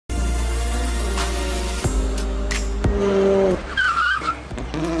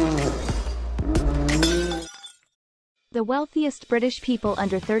The wealthiest British people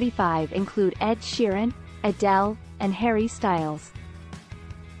under 35 include Ed Sheeran, Adele, and Harry Styles.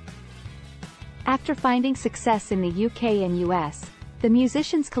 After finding success in the UK and US, the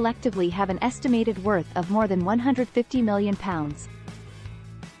musicians collectively have an estimated worth of more than £150 million.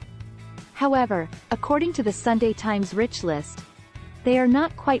 However, according to the Sunday Times Rich List, they are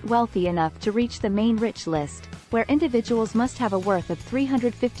not quite wealthy enough to reach the main rich list, where individuals must have a worth of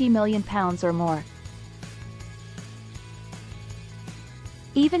 £350 million or more.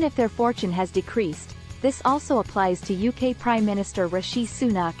 Even if their fortune has decreased, this also applies to UK Prime Minister Rishi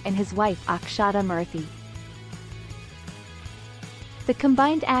Sunak and his wife Akshata Murthy. The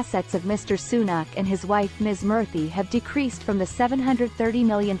combined assets of Mr. Sunak and his wife Ms. Murthy have decreased from the £730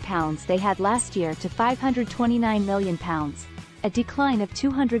 million they had last year to £529 million, a decline of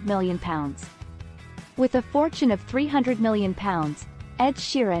 £200 million. With a fortune of £300 million, Ed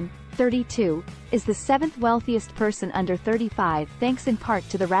Sheeran, 32, is the seventh wealthiest person under 35 thanks in part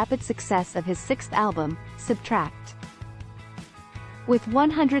to the rapid success of his sixth album, Subtract. With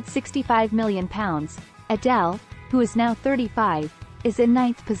 £165 million, Adele, who is now 35, is in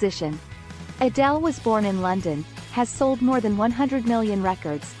ninth position. Adele was born in London, has sold more than 100 million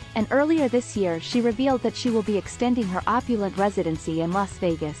records, and earlier this year she revealed that she will be extending her opulent residency in Las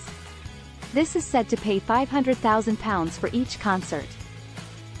Vegas. This is said to pay £500,000 for each concert.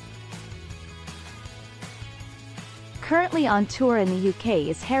 Currently on tour in the UK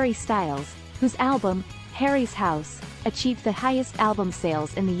is Harry Styles, whose album, Harry's House, achieved the highest album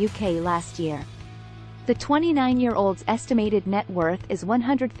sales in the UK last year. The 29-year-old's estimated net worth is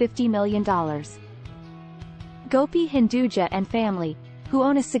 $150 million. Gopi Hinduja and family, who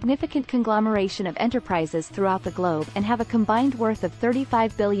own a significant conglomeration of enterprises throughout the globe and have a combined worth of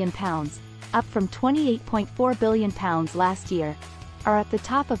 £35 billion, up from £28.4 billion last year, are at the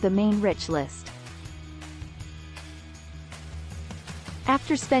top of the main rich list.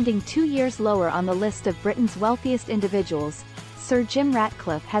 After spending 2 years lower on the list of Britain's wealthiest individuals, Sir Jim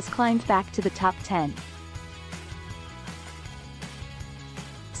Ratcliffe has climbed back to the top 10.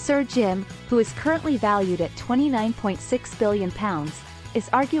 Sir Jim, who is currently valued at £29.6 billion, is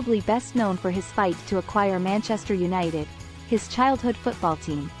arguably best known for his fight to acquire Manchester United, his childhood football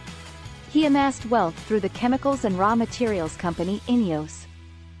team. He amassed wealth through the chemicals and raw materials company Ineos.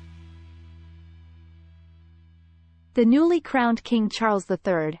 The newly crowned King Charles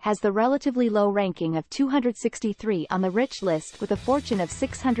III has the relatively low ranking of 263 on the rich list with a fortune of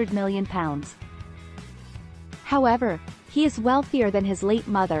 £600 million. However, he is wealthier than his late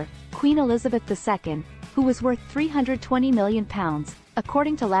mother, Queen Elizabeth II, who was worth £320 million,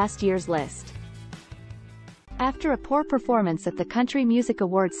 according to last year's list. After a poor performance at the Country Music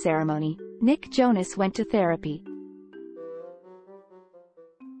Awards ceremony, Nick Jonas went to therapy.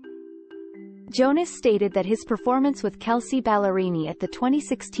 Jonas stated that his performance with Kelsea Ballerini at the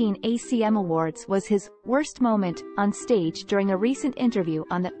 2016 ACM Awards was his worst moment on stage during a recent interview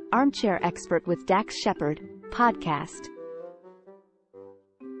on the Armchair Expert with Dax Shepard podcast.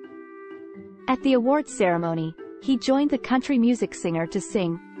 At the awards ceremony, he joined the country music singer to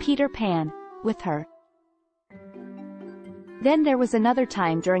sing Peter Pan with her. Then there was another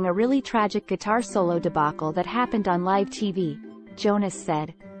time during a really tragic guitar solo debacle that happened on live TV, Jonas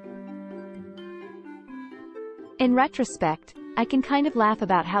said. In retrospect, I can kind of laugh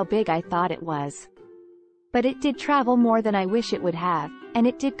about how big I thought it was. But it did travel more than I wish it would have, and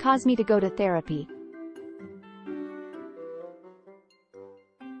it did cause me to go to therapy.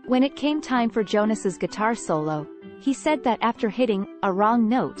 When it came time for Jonas's guitar solo, he said that after hitting a wrong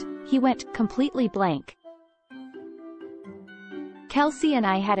note, he went completely blank. Kelsea and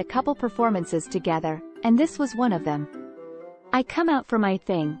I had a couple performances together, and this was one of them. I come out for my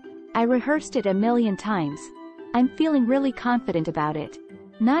thing. I rehearsed it a million times. I'm feeling really confident about it.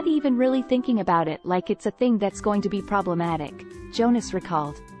 Not even really thinking about it like it's a thing that's going to be problematic, Jonas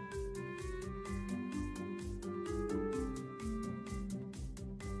recalled.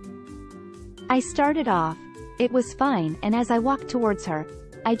 I started off, it was fine, and as I walked towards her,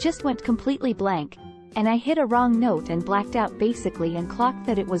 I just went completely blank, and I hit a wrong note and blacked out basically and clocked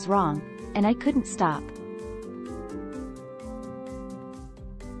that it was wrong, and I couldn't stop.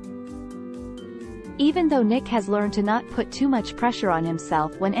 Even though Nick has learned to not put too much pressure on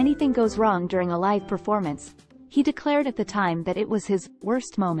himself when anything goes wrong during a live performance, he declared at the time that it was his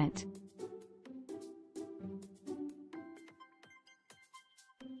worst moment.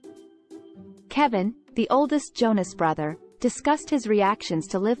 Kevin, the oldest Jonas brother, discussed his reactions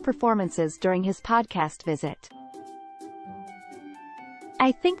to live performances during his podcast visit.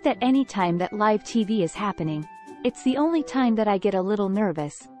 I think that any time that live TV is happening, it's the only time that I get a little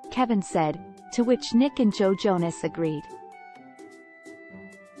nervous, Kevin said, to which Nick and Joe Jonas agreed.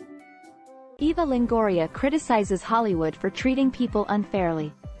 Eva Longoria criticizes Hollywood for treating people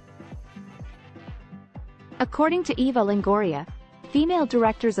unfairly. According to Eva Longoria, female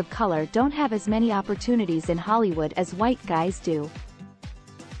directors of color don't have as many opportunities in Hollywood as white guys do.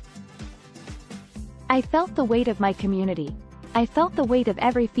 I felt the weight of my community. I felt the weight of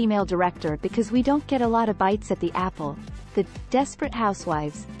every female director because we don't get a lot of bites at the apple, the Desperate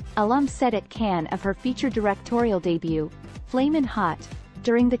Housewives alum said at Cannes of her feature directorial debut, Flamin' Hot,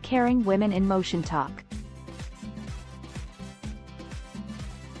 during the Caring Women in Motion talk.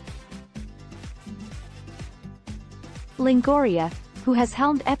 Longoria, who has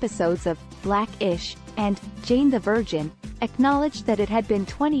helmed episodes of Black-ish and Jane the Virgin, acknowledged that it had been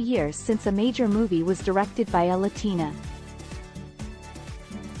 20 years since a major movie was directed by a Latina.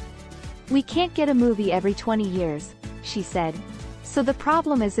 "We can't get a movie every 20 years, she said. So the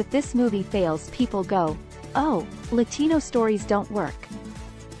problem is if this movie fails, people go, oh, Latino stories don't work.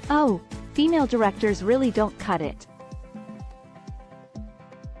 Oh, female directors really don't cut it."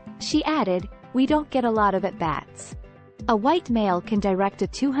 She added, "We don't get a lot of at-bats. A white male can direct a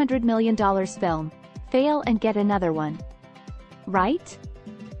 $200 million film, fail and get another one. Right?"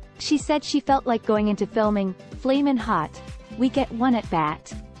 She said she felt like going into filming Flamin' Hot. "We get one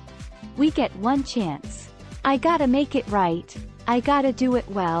at-bat. We get one chance. I gotta make it right. I gotta do it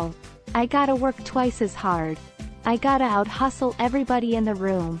well. I gotta work twice as hard. I gotta out-hustle everybody in the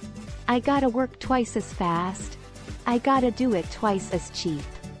room. I gotta work twice as fast. I gotta do it twice as cheap."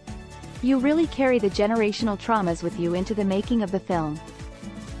 You really carry the generational traumas with you into the making of the film.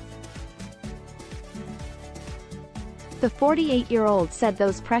 The 48-year-old said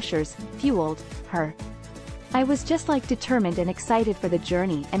those pressures fueled her. "I was just like determined and excited for the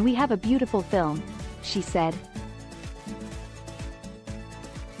journey, and we have a beautiful film," she said.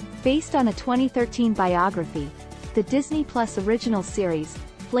 Based on a 2013 biography, the Disney Plus original series,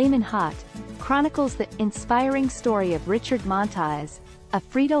 Flamin' Hot, chronicles the inspiring story of Richard Montaez, a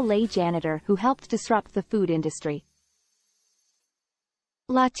Frito-Lay janitor who helped disrupt the food industry.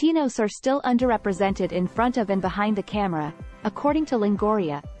 Latinos are still underrepresented in front of and behind the camera, according to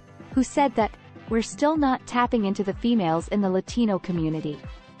Longoria, who said that, "We're still not tapping into the females in the Latino community."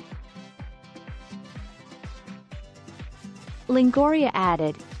 Longoria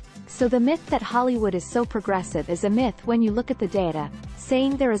added, "So the myth that Hollywood is so progressive is a myth when you look at the data,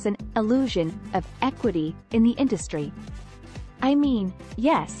 saying there is an illusion of equity in the industry. I mean,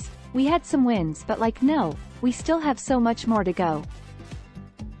 yes, we had some wins, but like no, we still have so much more to go."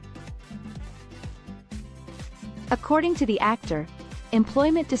 According to the actor,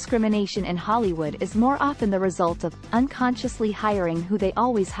 employment discrimination in Hollywood is more often the result of unconsciously hiring who they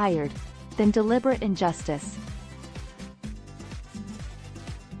always hired, than deliberate injustice.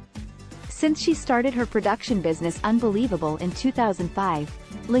 Since she started her production business Unbelievable in 2005,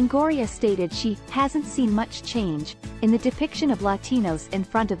 Longoria stated she hasn't seen much change in the depiction of Latinos in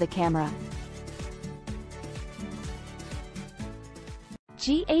front of the camera.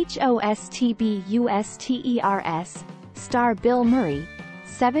 GHOSTBUSTERS, star Bill Murray,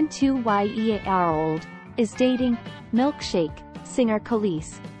 72-year-old, is dating Milkshake singer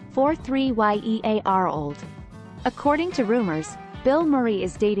Khalees, 43-year-old. According to rumors, Bill Murray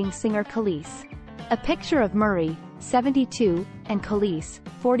is dating singer Khalees. A picture of Murray, 72, and Khalees,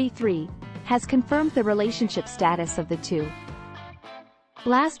 43, has confirmed the relationship status of the two.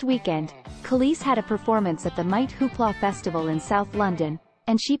 Last weekend, Khalees had a performance at the Might Hoopla Festival in South London,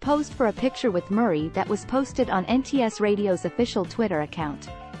 and she posed for a picture with Murray that was posted on NTS Radio's official Twitter account.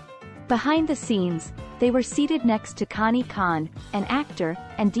 Behind the scenes, they were seated next to Connie Khan, an actor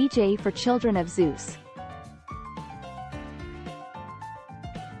and DJ for Children of Zeus.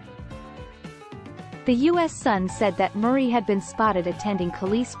 The U.S. Sun said that Murray had been spotted attending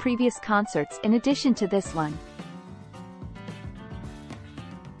Khalees' previous concerts in addition to this one.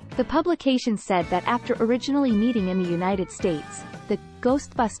 The publication said that after originally meeting in the United States, the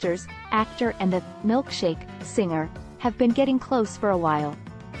Ghostbusters actor and the Milkshake singer have been getting close for a while,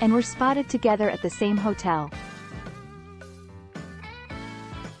 and were spotted together at the same hotel.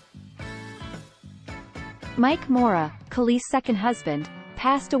 Mike Mora, Khalees' second husband,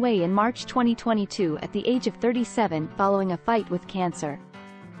 passed away in March 2022 at the age of 37 following a fight with cancer.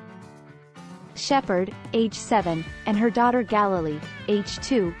 Shepard, age 7, and her daughter Galilee, age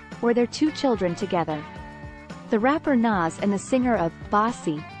 2, were their two children together. The rapper Nas and the singer of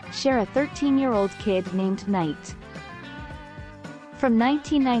Bossy share a 13-year-old kid named Knight. From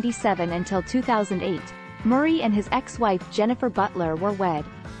 1997 until 2008, Murray and his ex-wife Jennifer Butler were wed.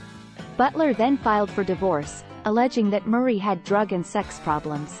 Butler then filed for divorce, alleging that Murray had drug and sex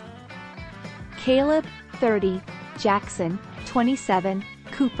problems. Caleb, 30, Jackson, 27,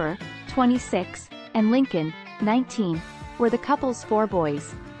 Cooper, 26, and Lincoln, 19, were the couple's 4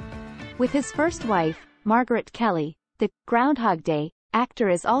 boys. With his first wife, Margaret Kelly, the Groundhog Day actor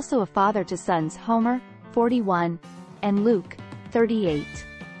is also a father to sons Homer, 41, and Luke, 38.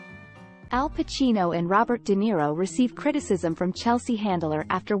 Al Pacino and Robert De Niro receive criticism from Chelsea Handler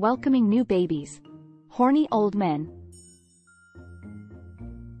after welcoming new babies. Horny old men.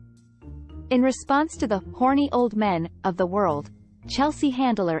 In response to the horny old men of the world, Chelsea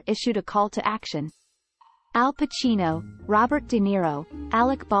Handler issued a call to action. Al Pacino, Robert De Niro,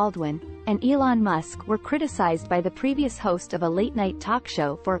 Alec Baldwin, and Elon Musk were criticized by the previous host of a late-night talk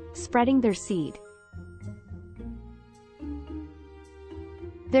show for spreading their seed.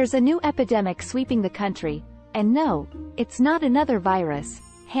 There's a new epidemic sweeping the country, and no, it's not another virus,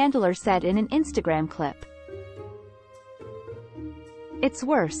 Handler said in an Instagram clip. It's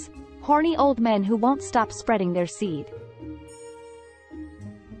worse, horny old men who won't stop spreading their seed.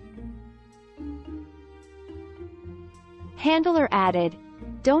 Handler added,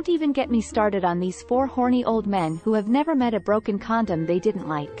 "Don't even get me started on these 4 horny old men who have never met a broken condom they didn't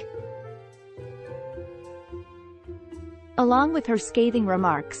like." Along with her scathing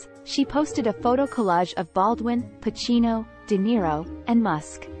remarks, she posted a photo collage of Baldwin, Pacino, De Niro, and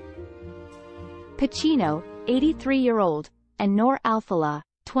Musk. Pacino, 83-year-old, and Noor Alfallah,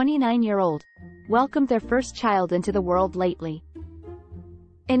 29-year-old, welcomed their first child into the world lately.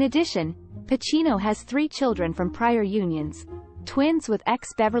 In addition, Pacino has 3 children from prior unions, twins with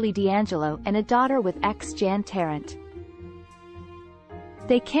ex-Beverly D'Angelo and a daughter with ex-Jan Tarrant.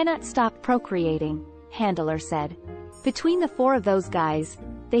 "They cannot stop procreating," Handler said. "Between the 4 of those guys,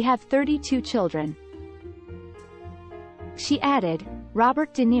 they have 32 children." She added,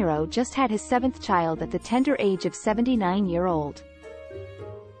 Robert De Niro just had his 7th child at the tender age of 79-year-old.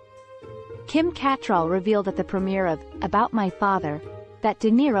 Kim Cattrall revealed at the premiere of About My Father that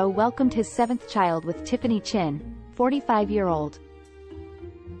De Niro welcomed his 7th child with Tiffany Chin, 45-year-old.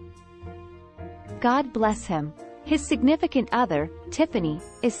 God bless him. His significant other, Tiffany,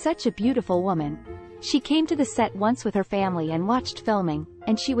 is such a beautiful woman. She came to the set once with her family and watched filming,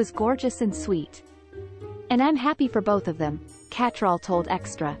 and she was gorgeous and sweet. And I'm happy for both of them, Cattrall told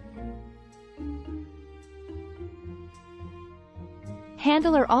Extra.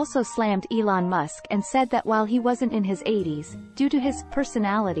 Handler also slammed Elon Musk and said that while he wasn't in his 80s, due to his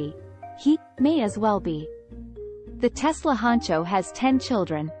personality, he may as well be. The Tesla honcho has 10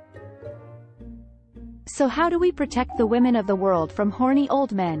 children. So how do we protect the women of the world from horny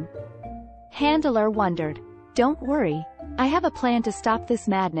old men? Handler wondered. Don't worry, I have a plan to stop this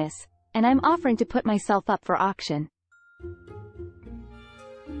madness, and I'm offering to put myself up for auction.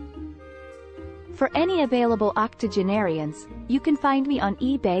 For any available octogenarians, you can find me on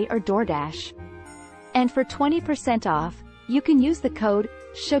eBay or DoorDash. And for 20% off, you can use the code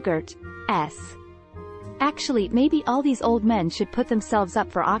SUGART. Actually, maybe all these old men should put themselves up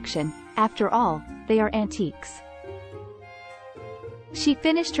for auction, after all, they are antiques. She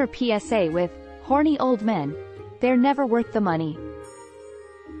finished her PSA with, "Horny old men, they're never worth the money."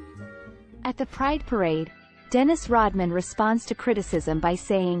 At the Pride Parade, Dennis Rodman responds to criticism by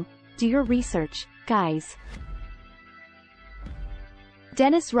saying, "Do your research, guys."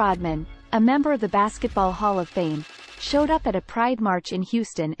 Dennis Rodman, a member of the Basketball Hall of Fame, showed up at a Pride march in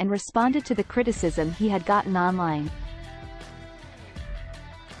Houston and responded to the criticism he had gotten online.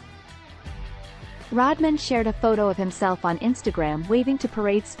 Rodman shared a photo of himself on Instagram waving to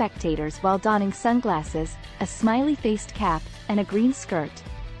parade spectators while donning sunglasses, a smiley-faced cap, and a green skirt.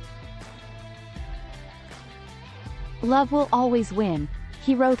 "Love will always win,"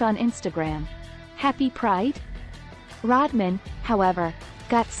 he wrote on Instagram. Happy Pride? Rodman, however,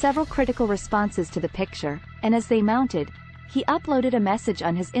 got several critical responses to the picture, and as they mounted, he uploaded a message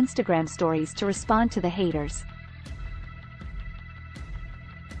on his Instagram stories to respond to the haters.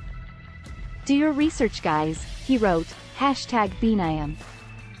 "Do your research, guys," he wrote, #BNIAM.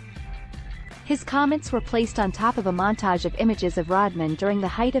 His comments were placed on top of a montage of images of Rodman during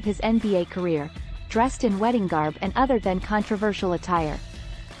the height of his NBA career, dressed in wedding garb and other than controversial attire.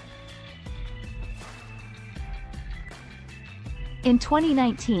 In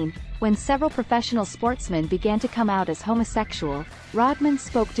 2019, when several professional sportsmen began to come out as homosexual, Rodman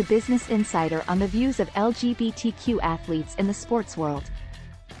spoke to Business Insider on the views of LGBTQ athletes in the sports world.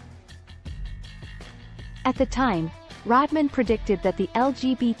 At the time, Rodman predicted that the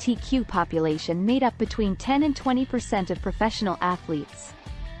LGBTQ population made up between 10 and 20% of professional athletes.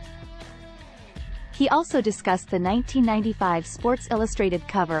 He also discussed the 1995 Sports Illustrated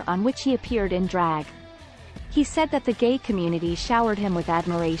cover on which he appeared in drag. He said that the gay community showered him with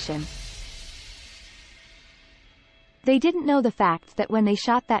admiration. They didn't know the fact that when they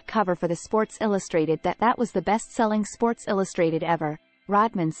shot that cover for the Sports Illustrated that was the best-selling Sports Illustrated ever,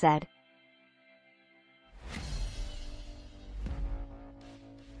 Rodman said.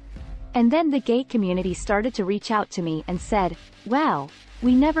 And then the gay community started to reach out to me and said, wow,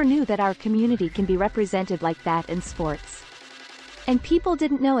 we never knew that our community can be represented like that in sports. And people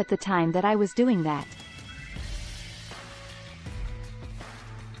didn't know at the time that I was doing that.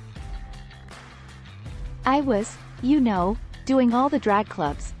 I was, you know, doing all the drag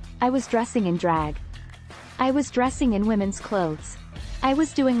clubs. I was dressing in drag. I was dressing in women's clothes. I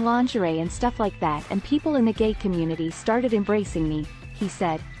was doing lingerie and stuff like that, and people in the gay community started embracing me, he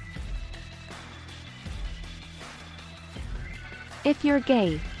said. If you're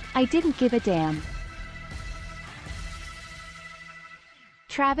gay, I didn't give a damn.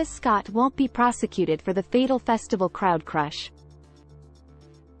 Travis Scott won't be prosecuted for the fatal festival crowd crush.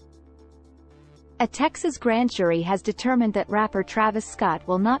 A Texas grand jury has determined that rapper Travis Scott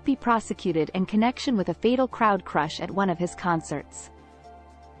will not be prosecuted in connection with a fatal crowd crush at one of his concerts.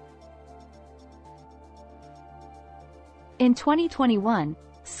 In 2021,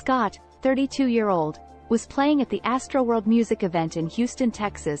 Scott, 32-year-old, was playing at the Astroworld music event in Houston,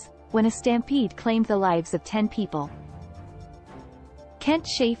 Texas, when a stampede claimed the lives of 10 people. Kent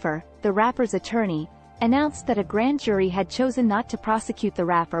Schaefer, the rapper's attorney, announced that a grand jury had chosen not to prosecute the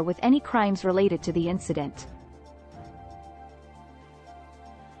rapper with any crimes related to the incident.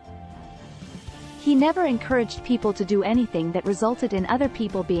 He never encouraged people to do anything that resulted in other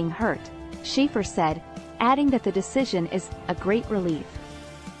people being hurt, Schaefer said, adding that the decision is a great relief.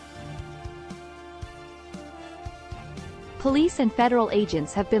 Police and federal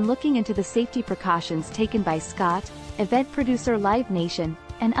agents have been looking into the safety precautions taken by Scott, event producer Live Nation,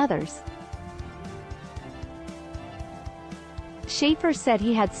 and others. Schaefer said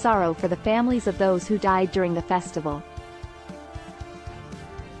he had sorrow for the families of those who died during the festival.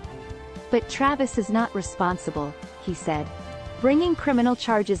 But Travis is not responsible, he said. Bringing criminal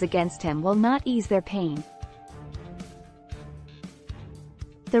charges against him will not ease their pain.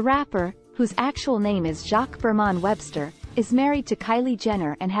 The rapper, whose actual name is Jacques Berman Webster, is married to Kylie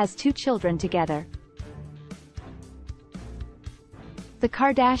Jenner and has 2 children together. The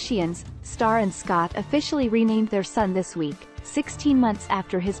Kardashians, Star and Scott officially renamed their son this week, 16 months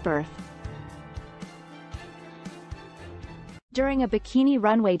after his birth. During a bikini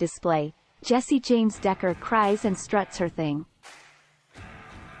runway display, Jessie James Decker cries and struts her thing.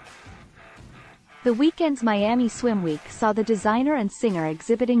 The weekend's Miami Swim Week saw the designer and singer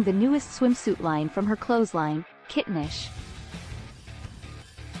exhibiting the newest swimsuit line from her clothesline, Kittenish.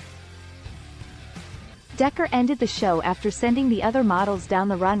 Decker ended the show after sending the other models down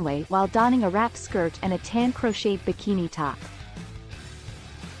the runway while donning a wrap skirt and a tan crocheted bikini top.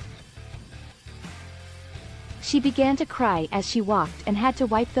 She began to cry as she walked and had to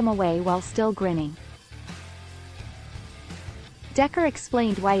wipe them away while still grinning. Decker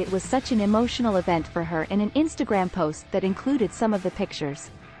explained why it was such an emotional event for her in an Instagram post that included some of the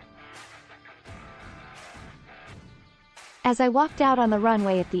pictures. As I walked out on the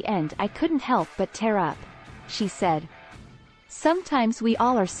runway at the end, I couldn't help but tear up, she said. Sometimes we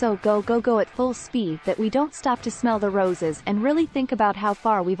all are so go at full speed that we don't stop to smell the roses and really think about how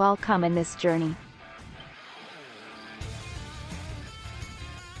far we've all come in this journey.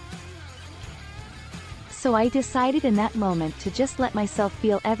 So I decided in that moment to just let myself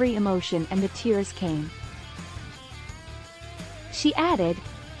feel every emotion, and the tears came. She added,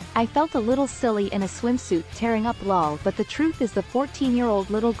 I felt a little silly in a swimsuit tearing up lol, but the truth is the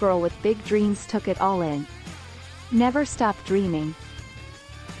 14-year-old little girl with big dreams took it all in. Never stopped dreaming.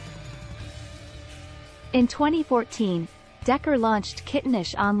 In 2014, Decker launched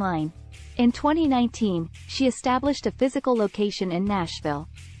Kittenish online. In 2019, she established a physical location in Nashville.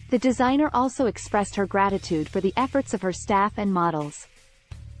 The designer also expressed her gratitude for the efforts of her staff and models.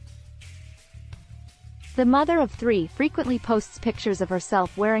 The mother of 3 frequently posts pictures of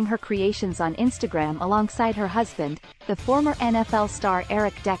herself wearing her creations on Instagram alongside her husband, the former NFL star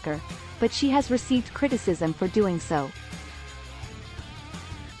Eric Decker, but she has received criticism for doing so.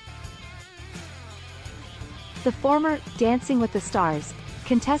 The former Dancing with the Stars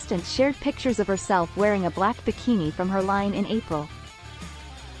contestant shared pictures of herself wearing a black bikini from her line in April.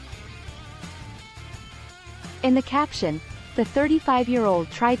 In the caption, the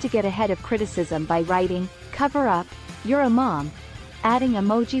 35-year-old tried to get ahead of criticism by writing, "Cover up, you're a mom," adding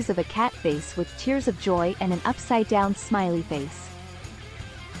emojis of a cat face with tears of joy and an upside-down smiley face.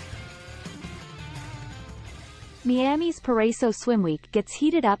 Miami's Paraiso Swim Week gets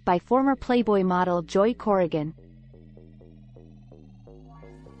heated up by former Playboy model Joy Corrigan.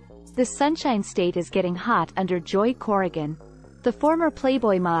 The Sunshine State is getting hot under Joy Corrigan. The former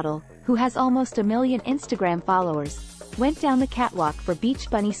Playboy model, who has almost 1 million Instagram followers, went down the catwalk for Beach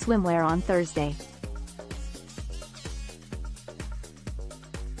Bunny swimwear on Thursday.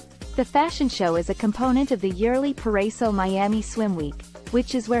 The fashion show is a component of the yearly Paraiso Miami Swim Week,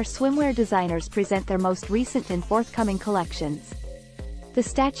 which is where swimwear designers present their most recent and forthcoming collections. The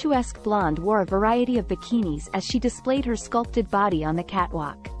statuesque blonde wore a variety of bikinis as she displayed her sculpted body on the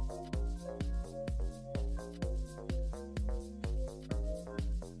catwalk.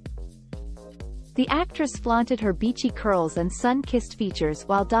 The actress flaunted her beachy curls and sun-kissed features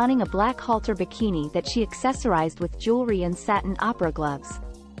while donning a black halter bikini that she accessorized with jewelry and satin opera gloves.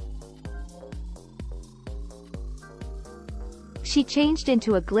 She changed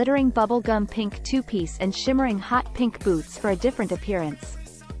into a glittering bubblegum pink two-piece and shimmering hot pink boots for a different appearance.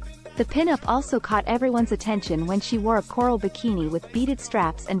 The pinup also caught everyone's attention when she wore a coral bikini with beaded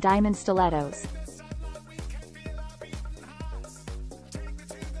straps and diamond stilettos.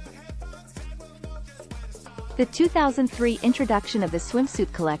 The 2003 introduction of the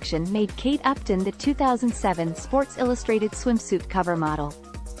swimsuit collection made Kate Upton the 2007 Sports Illustrated swimsuit cover model.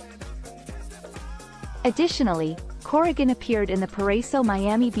 Additionally, Corrigan appeared in the Paraiso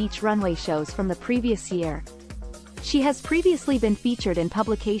Miami Beach runway shows from the previous year. She has previously been featured in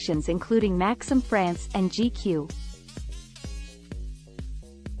publications including Maxim France and GQ.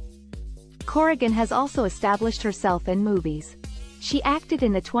 Corrigan has also established herself in movies. She acted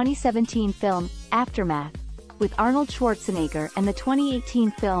in the 2017 film, Aftermath, with Arnold Schwarzenegger and the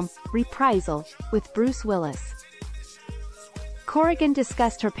 2018 film, Reprisal, with Bruce Willis. Corrigan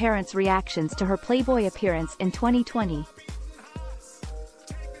discussed her parents' reactions to her Playboy appearance in 2020.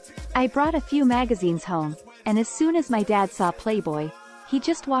 "I brought a few magazines home, and as soon as my dad saw Playboy, he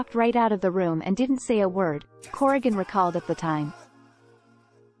just walked right out of the room and didn't say a word," Corrigan recalled at the time.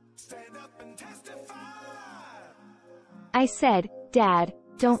 "I said, 'Dad,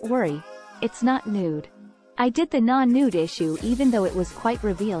 don't worry. It's not nude.' I did the non-nude issue even though it was quite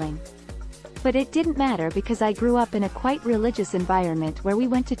revealing. But it didn't matter because I grew up in a quite religious environment where we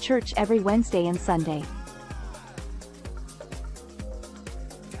went to church every Wednesday and Sunday."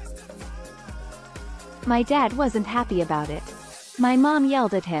 "My dad wasn't happy about it. My mom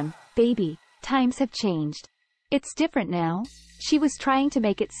yelled at him, 'Baby, times have changed. It's different now.' She was trying to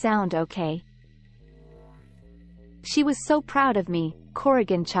make it sound okay. She was so proud of me,"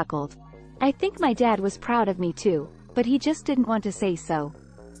 Corrigan chuckled. "I think my dad was proud of me too, but he just didn't want to say so."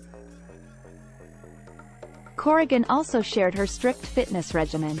 Corrigan also shared her strict fitness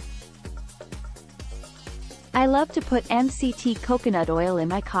regimen. "I love to put MCT coconut oil in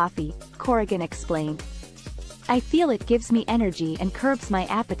my coffee," Corrigan explained. "I feel it gives me energy and curbs my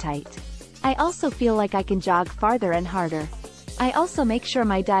appetite. I also feel like I can jog farther and harder. I also make sure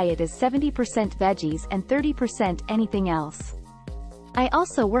my diet is 70% veggies and 30% anything else. I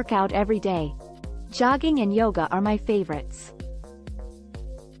also work out every day. Jogging and yoga are my favorites."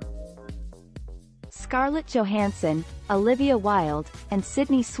 Scarlett Johansson, Olivia Wilde, and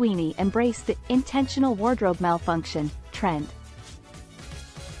Sydney Sweeney embraced the intentional wardrobe malfunction trend.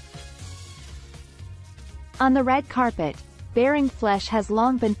 On the red carpet, baring flesh has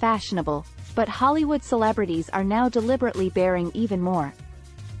long been fashionable, but Hollywood celebrities are now deliberately baring even more.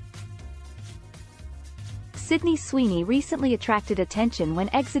 Sydney Sweeney recently attracted attention when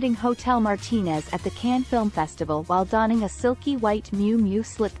exiting Hotel Martinez at the Cannes Film Festival while donning a silky white Miu Miu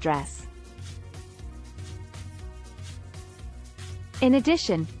slip dress. In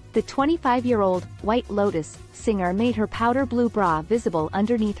addition, the 25-year-old White Lotus singer made her powder blue bra visible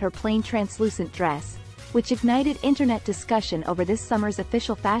underneath her plain translucent dress, which ignited internet discussion over this summer's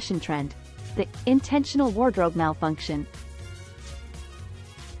official fashion trend, the intentional wardrobe malfunction.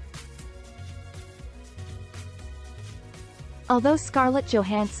 Although Scarlett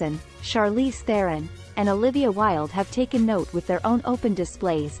Johansson, Charlize Theron, and Olivia Wilde have taken note with their own open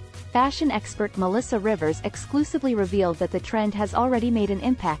displays, fashion expert Melissa Rivers exclusively revealed that the trend has already made an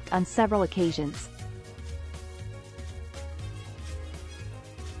impact on several occasions.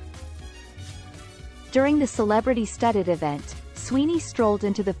 During the celebrity-studded event, Sweeney strolled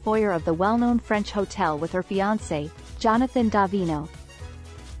into the foyer of the well-known French hotel with her fiancé, Jonathan Davino.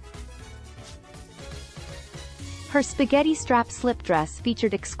 Her spaghetti-strap slip dress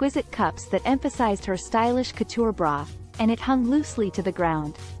featured exquisite cups that emphasized her stylish couture bra, and it hung loosely to the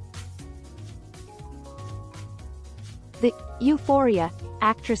ground. The Euphoria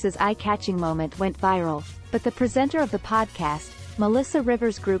actress's eye-catching moment went viral, but the presenter of the podcast, Melissa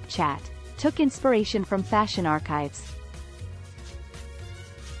Rivers' group chat, took inspiration from fashion archives.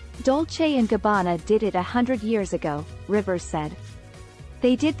 "Dolce & Gabbana did it 100 years ago," Rivers said.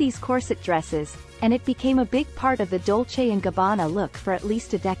 They did these corset dresses, and it became a big part of the Dolce & Gabbana look for at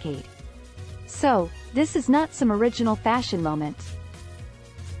least a decade. So, this is not some original fashion moment.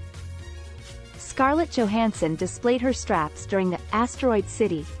 Scarlett Johansson displayed her straps during the Asteroid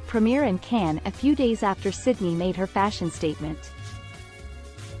City premiere in Cannes a few days after Sydney made her fashion statement.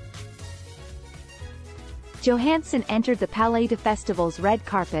 Johansson entered the Palais de Festival's red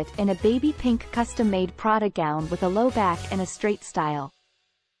carpet in a baby pink custom-made Prada gown with a low back and a straight style.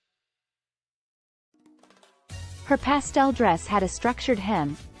 Her pastel dress had a structured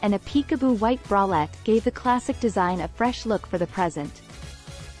hem, and a peekaboo white bralette gave the classic design a fresh look for the present.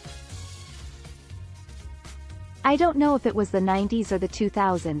 I don't know if it was the 90s or the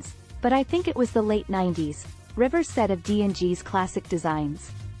 2000s, but I think it was the late 90s, Rivers said of D&G's classic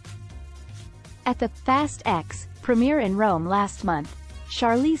designs. At the Fast X premiere in Rome last month,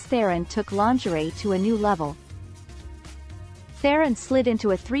 Charlize Theron took lingerie to a new level. Theron slid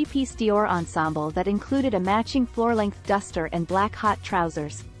into a three-piece Dior ensemble that included a matching floor-length duster and black hot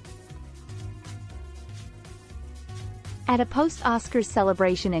trousers. At a post-Oscars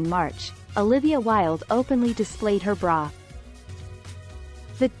celebration in March, Olivia Wilde openly displayed her bra.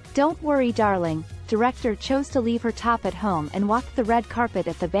 The "Don't Worry Darling" director chose to leave her top at home and walked the red carpet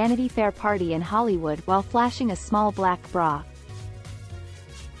at the Vanity Fair party in Hollywood while flashing a small black bra.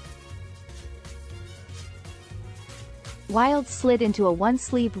 Wilde slid into a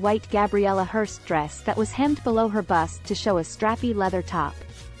one-sleeved white Gabriella Hearst dress that was hemmed below her bust to show a strappy leather top.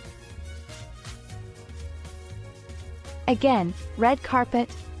 Again, red carpet,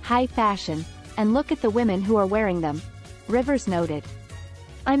 high fashion, and look at the women who are wearing them, Rivers noted.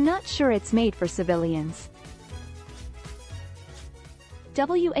 I'm not sure it's made for civilians.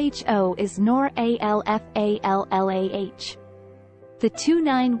 WHO is Noor-Alfallah, the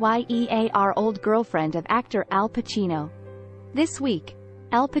 29-year-old girlfriend of actor Al Pacino. This week,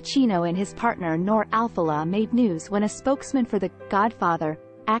 Al Pacino and his partner Noor Alfallah made news when a spokesman for The Godfather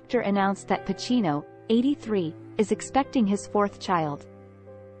actor announced that Pacino, 83, is expecting his fourth child.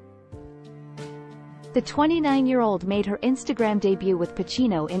 The 29-year-old made her Instagram debut with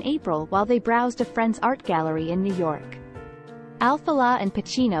Pacino in April while they browsed a friend's art gallery in New York. Alfallah and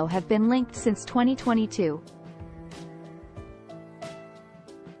Pacino have been linked since 2022.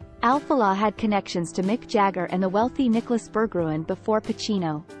 Alfallah had connections to Mick Jagger and the wealthy Nicholas Berggruen before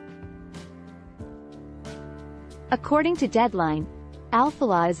Pacino. According to Deadline,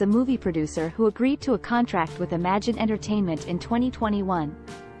 Alfallah is a movie producer who agreed to a contract with Imagine Entertainment in 2021.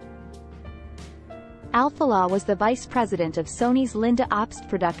 Alfallah was the vice president of Sony's Linda Obst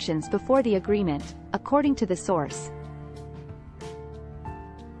Productions before the agreement, according to the source.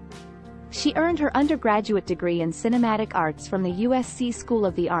 She earned her undergraduate degree in cinematic arts from the USC School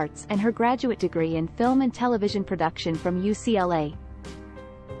of the Arts and her graduate degree in film and television production from UCLA.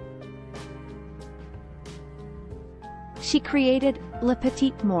 She created La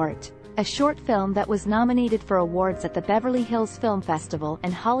Petite Mort, a short film that was nominated for awards at the Beverly Hills Film Festival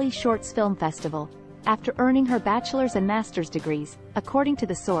and Holly Shorts Film Festival, after earning her bachelor's and master's degrees, according to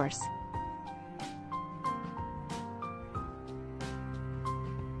the source.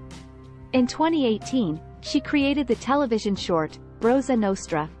 In 2018, she created the television short, Rosa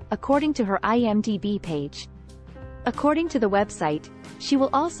Nostra, according to her IMDb page. According to the website, she will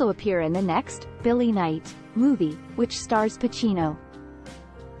also appear in the next, Billy Knight, movie, which stars Pacino.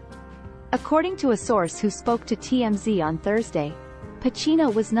 According to a source who spoke to TMZ on Thursday,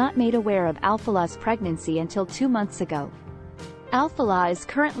 Pacino was not made aware of Alfallah's pregnancy until 2 months ago. Alfallah is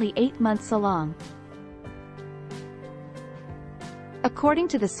currently 8 months along. According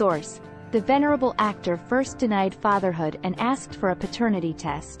to the source, the venerable actor first denied fatherhood and asked for a paternity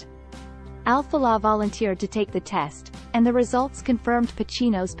test. Alfallah volunteered to take the test, and the results confirmed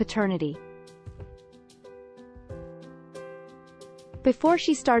Pacino's paternity. Before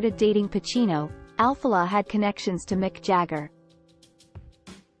she started dating Pacino, Alfallah had connections to Mick Jagger.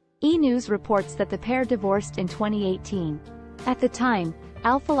 E! News reports that the pair divorced in 2018. At the time,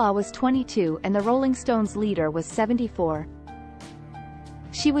 Alfallah was 22 and the Rolling Stones leader was 74.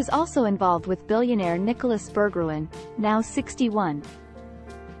 She was also involved with billionaire Nicholas Berggruen, now 61.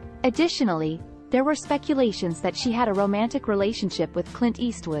 Additionally, there were speculations that she had a romantic relationship with Clint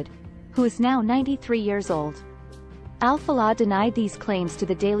Eastwood, who is now 93 years old. Alfallah denied these claims to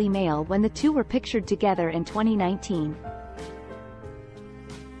the Daily Mail when the two were pictured together in 2019.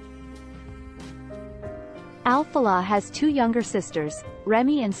 Alfallah has 2 younger sisters,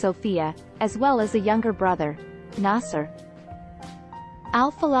 Remy and Sophia, as well as a younger brother, Nasser.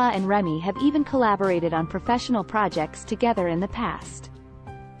 Alfallah and Remy have even collaborated on professional projects together in the past.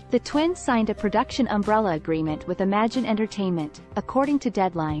 The twins signed a production umbrella agreement with Imagine Entertainment, according to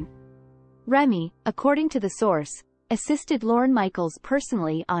Deadline. Remy, according to the source, assisted Lorne Michaels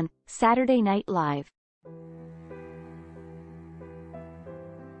personally on Saturday Night Live.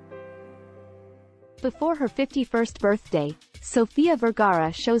 Before her 51st birthday, Sofia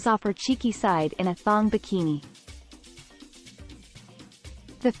Vergara shows off her cheeky side in a thong bikini.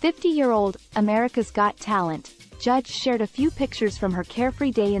 The 50-year-old, America's Got Talent, judge shared a few pictures from her carefree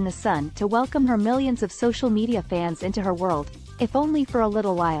day in the sun to welcome her millions of social media fans into her world, if only for a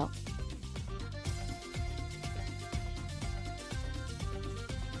little while.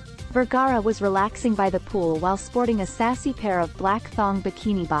 Vergara was relaxing by the pool while sporting a sassy pair of black thong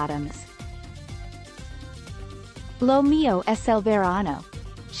bikini bottoms. Lo mío es el verano.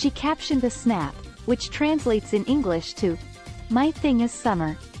 She captioned the snap, which translates in English to, "My thing is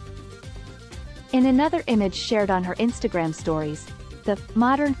summer." In another image shared on her Instagram stories, the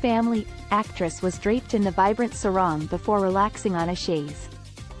Modern Family actress was draped in the vibrant sarong before relaxing on a chaise.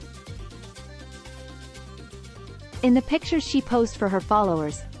 In the pictures she posed for her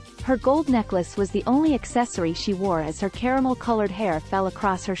followers, her gold necklace was the only accessory she wore as her caramel-colored hair fell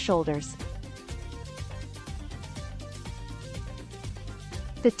across her shoulders.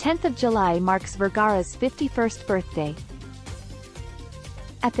 The 10th of July marks Vergara's 51st birthday.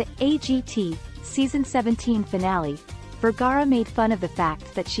 At the AGT Season 17 finale, Vergara made fun of the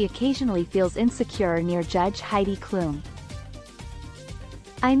fact that she occasionally feels insecure near Judge Heidi Klum.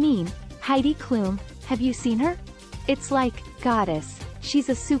 "I mean, Heidi Klum, have you seen her? It's like, goddess, she's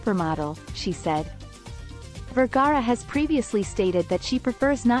a supermodel," she said. Vergara has previously stated that she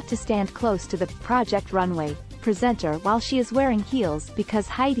prefers not to stand close to the Project Runway presenter while she is wearing heels because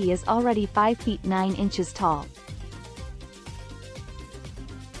Heidi is already 5 feet 9 inches tall.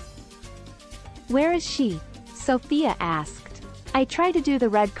 "Where is she?" Sofia asked. "I try to do the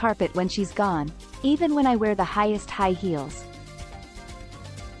red carpet when she's gone, even when I wear the highest high heels."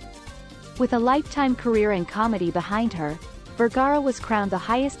 With a lifetime career in comedy behind her, Vergara was crowned the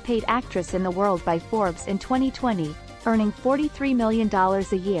highest-paid actress in the world by Forbes in 2020, earning $43 million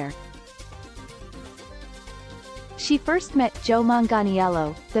a year. She first met Joe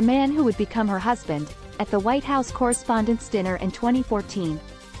Manganiello, the man who would become her husband, at the White House Correspondents' Dinner in 2014.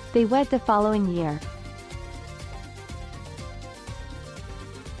 They wed the following year.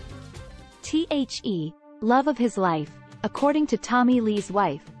 The love of his life, according to Tommy Lee's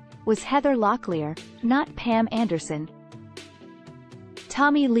wife, was Heather Locklear, not Pam Anderson.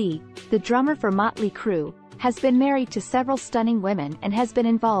 Tommy Lee, the drummer for Motley Crue, has been married to several stunning women and has been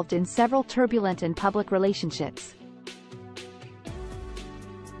involved in several turbulent and public relationships.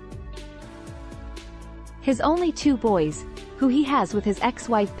 His only 2 boys, who he has with his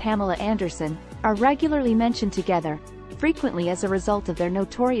ex-wife Pamela Anderson, are regularly mentioned together, frequently as a result of their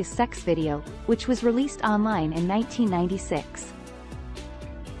notorious sex video, which was released online in 1996.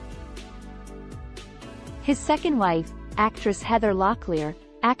 His second wife, actress Heather Locklear,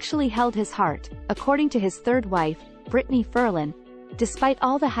 actually held his heart, according to his third wife, Brittany Ferlin, despite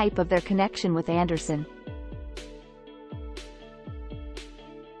all the hype of their connection with Anderson.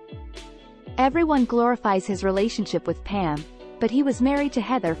 Everyone glorifies his relationship with Pam, but he was married to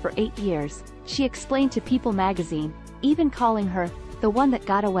Heather for 8 years, she explained to People magazine, even calling her, the one that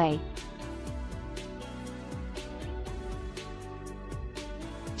got away.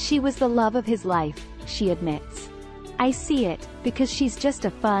 She was the love of his life, she admits. "I see it, because she's just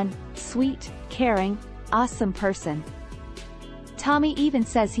a fun, sweet, caring, awesome person." Tommy even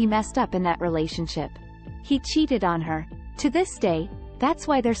says he messed up in that relationship. He cheated on her. To this day, that's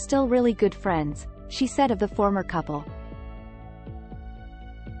why they're still really good friends, she said of the former couple.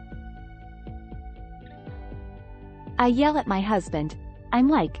 "I yell at my husband. I'm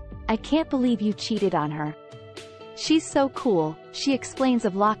like, I can't believe you cheated on her. She's so cool," she explains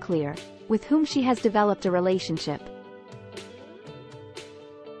of Locklear, with whom she has developed a relationship.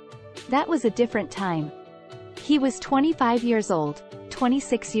 That was a different time. He was 25 years old,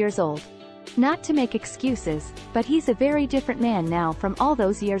 26 years old. Not to make excuses, but he's a very different man now from all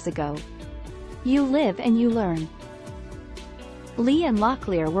those years ago. You live and you learn. Lee and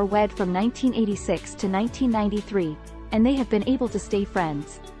Locklear were wed from 1986 to 1993, and they have been able to stay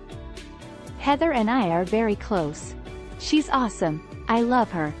friends. "Heather and I are very close. She's awesome, I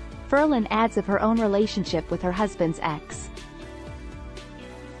love her," Ferlin adds of her own relationship with her husband's ex.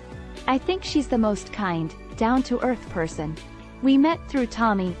 "I think she's the most kind, down-to-earth person. We met through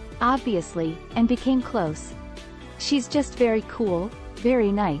Tommy, obviously, and became close. She's just very cool,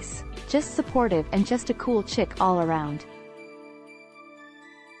 very nice, just supportive and just a cool chick all around."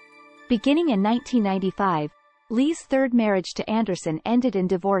 Beginning in 1995, Lee's third marriage to Anderson ended in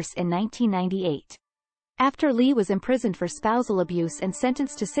divorce in 1998. After Lee was imprisoned for spousal abuse and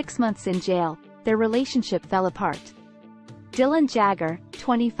sentenced to 6 months in jail, their relationship fell apart. Dylan Jagger,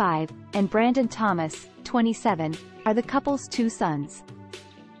 25, and Brandon Thomas, 27, are the couple's 2 sons.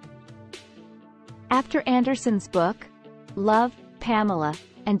 After Anderson's book, Love, Pamela,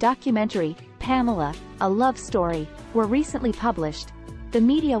 and documentary, Pamela, A Love Story, were recently published, the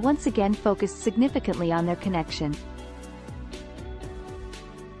media once again focused significantly on their connection.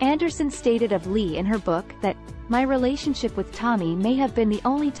 Anderson stated of Lee in her book that, "My relationship with Tommy may have been the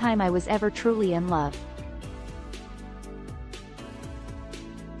only time I was ever truly in love."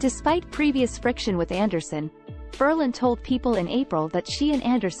 Despite previous friction with Anderson, Ferland told People in April that she and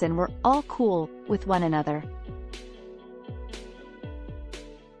Anderson were all cool with one another.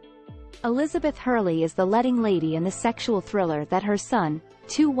 Elizabeth Hurley is the leading lady in the sexual thriller that her son,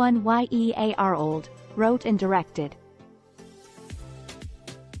 21-year-old, wrote and directed.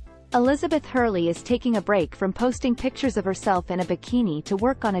 Elizabeth Hurley is taking a break from posting pictures of herself in a bikini to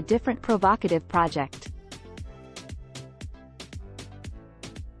work on a different provocative project.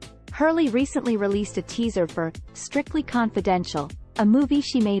 Hurley recently released a teaser for Strictly Confidential, a movie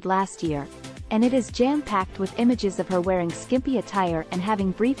she made last year, and it is jam-packed with images of her wearing skimpy attire and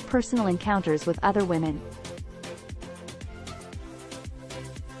having brief personal encounters with other women.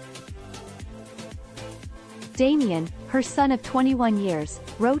 Damien, her son of 21 years,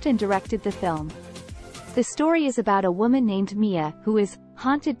 wrote and directed the film. The story is about a woman named Mia who is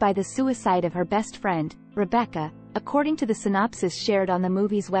haunted by the suicide of her best friend, Rebecca, according to the synopsis shared on the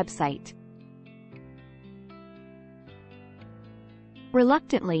movie's website.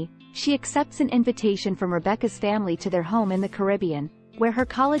 Reluctantly, she accepts an invitation from Rebecca's family to their home in the Caribbean, where her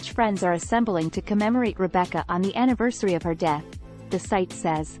college friends are assembling to commemorate Rebecca on the anniversary of her death, the site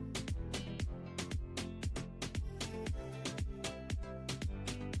says.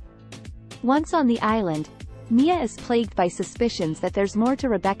 Once on the island, Mia is plagued by suspicions that there's more to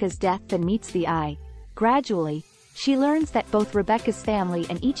Rebecca's death than meets the eye. Gradually, she learns that both Rebecca's family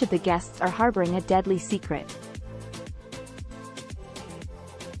and each of the guests are harboring a deadly secret.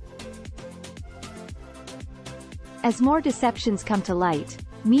 As more deceptions come to light,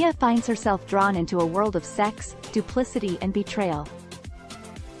 Mia finds herself drawn into a world of sex, duplicity and betrayal.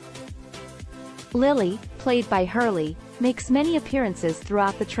 Lily, played by Hurley, makes many appearances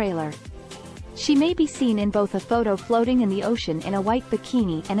throughout the trailer. She may be seen in both a photo floating in the ocean in a white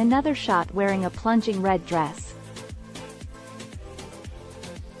bikini and another shot wearing a plunging red dress.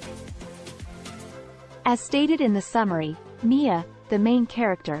 As stated in the summary, Mia, the main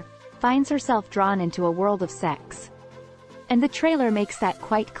character, finds herself drawn into a world of sex. And the trailer makes that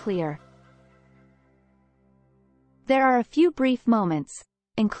quite clear. There are a few brief moments,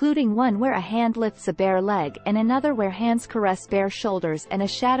 including one where a hand lifts a bare leg and another where hands caress bare shoulders and a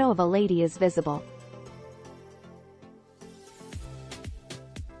shadow of a lady is visible.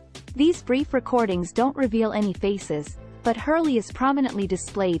 These brief recordings don't reveal any faces, but Hurley is prominently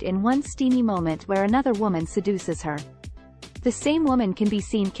displayed in one steamy moment where another woman seduces her. The same woman can be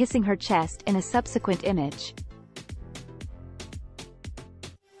seen kissing her chest in a subsequent image.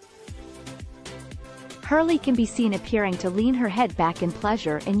 Hurley can be seen appearing to lean her head back in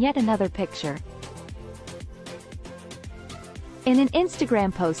pleasure in yet another picture. In an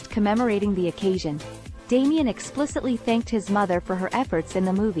Instagram post commemorating the occasion, Damien explicitly thanked his mother for her efforts in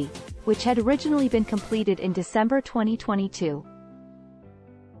the movie, which had originally been completed in December 2022.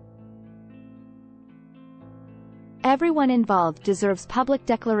 Everyone involved deserves public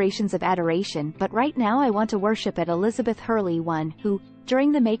declarations of adoration, but right now I want to worship at Elizabeth Hurley, one who,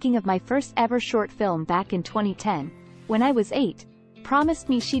 during the making of my first ever short film back in 2010, when I was 8, promised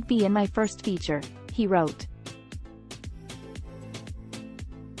me she'd be in my first feature, he wrote.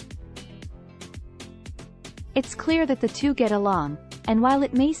 It's clear that the two get along, and while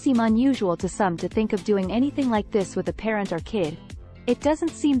it may seem unusual to some to think of doing anything like this with a parent or kid, it doesn't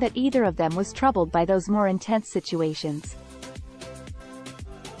seem that either of them was troubled by those more intense situations.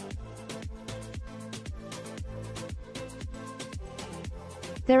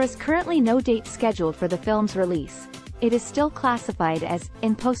 There is currently no date scheduled for the film's release. It is still classified as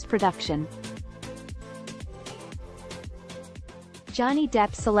in post-production. Johnny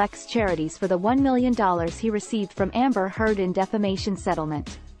Depp selects charities for the $1 million he received from Amber Heard in defamation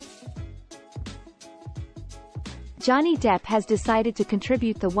settlement. Johnny Depp has decided to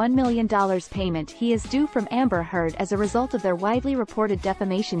contribute the $1 million payment he is due from Amber Heard as a result of their widely reported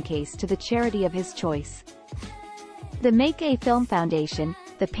defamation case to the charity of his choice. The Make a Film Foundation,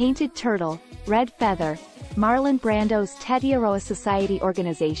 the Painted Turtle, Red Feather, Marlon Brando's Tetiaroa Society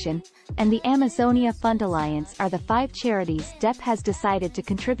organization, and the Amazonia Fund Alliance are the 5 charities Depp has decided to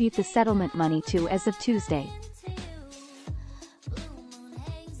contribute the settlement money to as of Tuesday.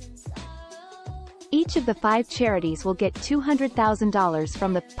 Each of the 5 charities will get $200,000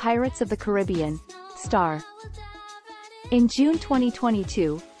 from the Pirates of the Caribbean star. In June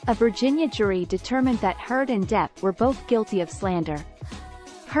 2022, a Virginia jury determined that Heard and Depp were both guilty of slander.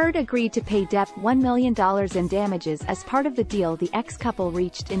 Heard agreed to pay Depp $1 million in damages as part of the deal the ex-couple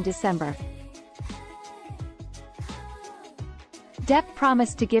reached in December. Depp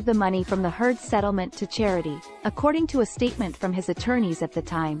promised to give the money from the Heard settlement to charity, according to a statement from his attorneys at the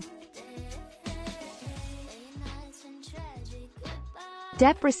time.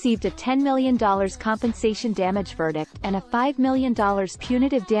 Depp received a $10 million compensation damage verdict and a $5 million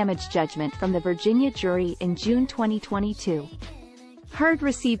punitive damage judgment from the Virginia jury in June 2022. Heard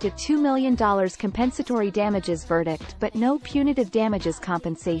received a $2 million compensatory damages verdict but no punitive damages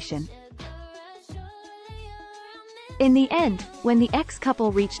compensation. In the end, when the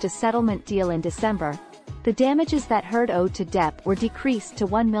ex-couple reached a settlement deal in December, the damages that Heard owed to Depp were decreased to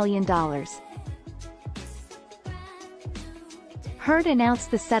 $1 million. Heard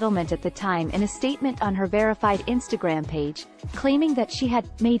announced the settlement at the time in a statement on her verified Instagram page, claiming that she had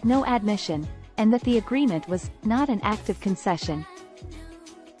made no admission, and that the agreement was not an active concession.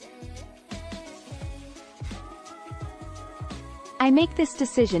 I make this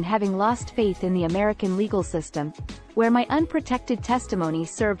decision having lost faith in the American legal system, where my unprotected testimony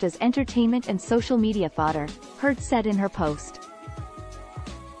served as entertainment and social media fodder, Heard said in her post.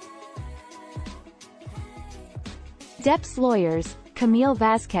 Depp's lawyers, Camille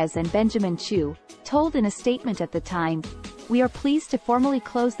Vasquez and Benjamin Chu, told in a statement at the time, "We are pleased to formally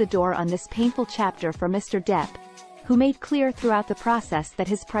close the door on this painful chapter for Mr. Depp, who made clear throughout the process that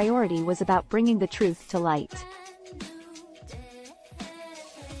his priority was about bringing the truth to light."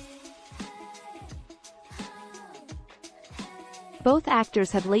 Both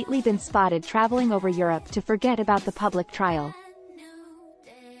actors have lately been spotted traveling over Europe to forget about the public trial.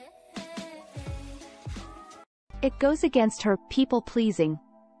 It goes against her people-pleasing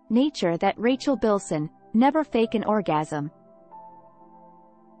nature that Rachel Bilson never fake an orgasm.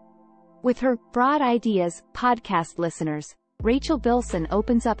 With her Broad Ideas podcast listeners, Rachel Bilson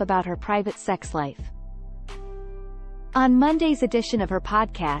opens up about her private sex life. On Monday's edition of her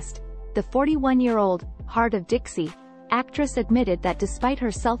podcast, the 41-year-old Heart of Dixie actress admitted that despite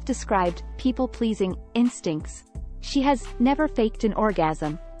her self-described people-pleasing instincts, she has never faked an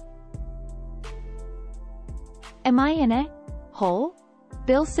orgasm. "Am I in a hole?"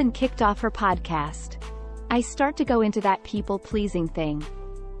 Bilson kicked off her podcast. "I start to go into that people-pleasing thing.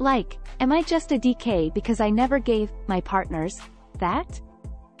 Like, am I just a DK because I never gave my partners that?"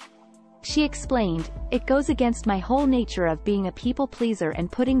 She explained, "It goes against my whole nature of being a people-pleaser and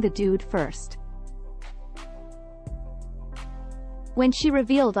putting the dude first." When she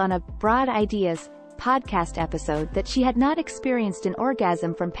revealed on a Broad Ideas podcast episode that she had not experienced an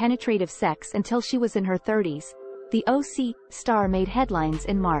orgasm from penetrative sex until she was in her 30s, the OC star made headlines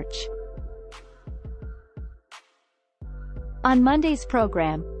in March. On Monday's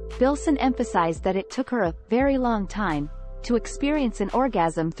program, Bilson emphasized that it took her a very long time to experience an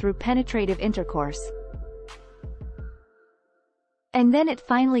orgasm through penetrative intercourse. "And then it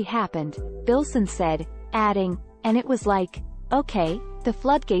finally happened," Bilson said, adding, "and it was like, okay, the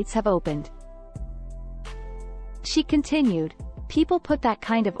floodgates have opened." She continued, "People put that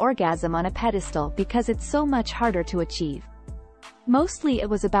kind of orgasm on a pedestal because it's so much harder to achieve. Mostly it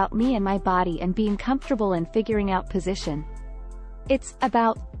was about me and my body and being comfortable and figuring out position. It's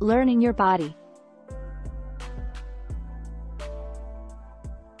about learning your body."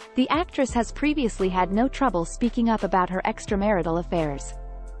 The actress has previously had no trouble speaking up about her extramarital affairs.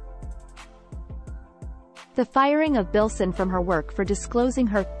 The firing of Bilson from her work for disclosing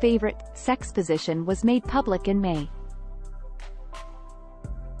her favorite sex position was made public in May.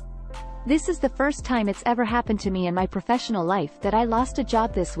 "This is the first time it's ever happened to me in my professional life that I lost a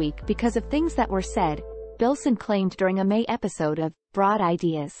job this week because of things that were said," Bilson claimed during a May episode of Broad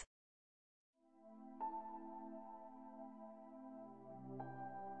Ideas.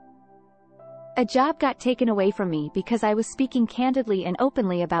 "A job got taken away from me because I was speaking candidly and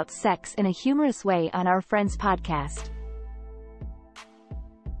openly about sex in a humorous way on our friend's podcast.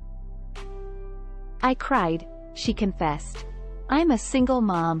 I cried," she confessed. "I'm a single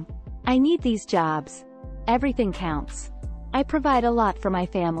mom. I need these jobs. Everything counts. I provide a lot for my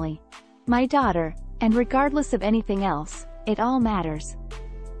family. My daughter, and regardless of anything else, it all matters."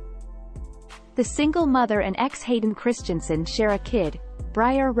 The single mother and ex-Hayden Christensen share a kid,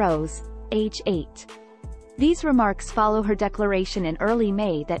 Briar Rose, age 8. These remarks follow her declaration in early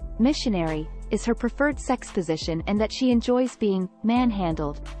May that missionary is her preferred sex position and that she enjoys being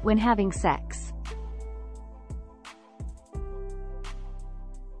manhandled when having sex.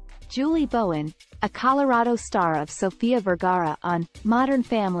 Julie Bowen, a Colorado star of Sofia Vergara on Modern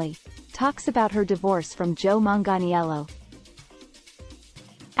Family, talks about her divorce from Joe Manganiello.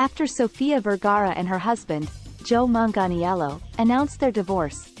 After Sofia Vergara and her husband, Joe Manganiello, announced their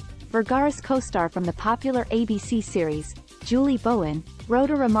divorce, Vergara's co-star from the popular ABC series, Julie Bowen, wrote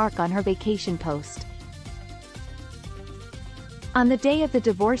a remark on her vacation post. On the day of the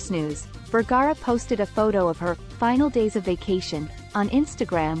divorce news, Vergara posted a photo of her final days of vacation on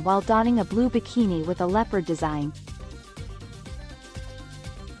Instagram while donning a blue bikini with a leopard design.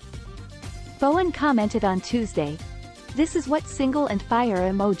 Bowen commented on Tuesday, "This is what single and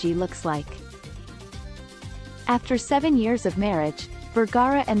fire emoji looks like." After 7 years of marriage,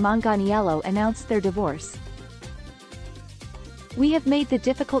 Vergara and Manganiello announced their divorce. "We have made the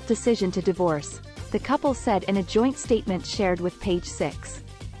difficult decision to divorce," the couple said in a joint statement shared with Page 6.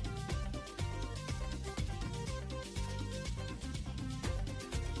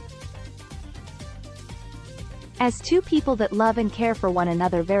 As two people that love and care for one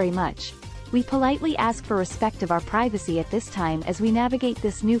another very much, we politely ask for respect of our privacy at this time as we navigate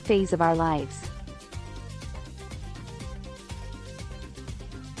this new phase of our lives.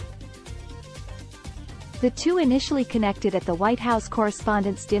 The two initially connected at the White House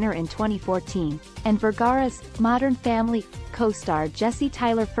Correspondents' Dinner in 2014, and Vergara's Modern Family co-star Jesse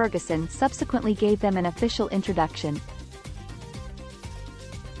Tyler Ferguson subsequently gave them an official introduction.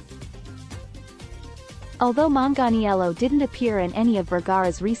 Although Manganiello didn't appear in any of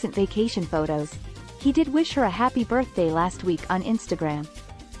Vergara's recent vacation photos, he did wish her a happy birthday last week on Instagram.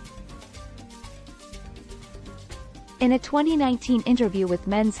 In a 2019 interview with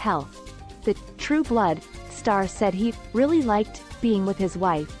Men's Health, the True Blood star said he really liked being with his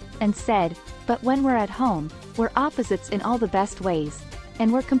wife, and said, "But when we're at home, we're opposites in all the best ways,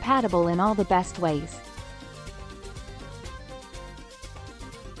 and we're compatible in all the best ways."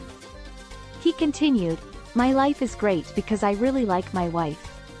 He continued, "My life is great because I really like my wife.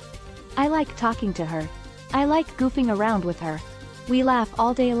 I like talking to her. I like goofing around with her. We laugh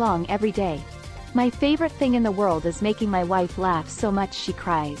all day long every day. My favorite thing in the world is making my wife laugh so much she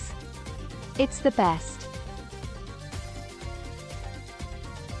cries. It's the best."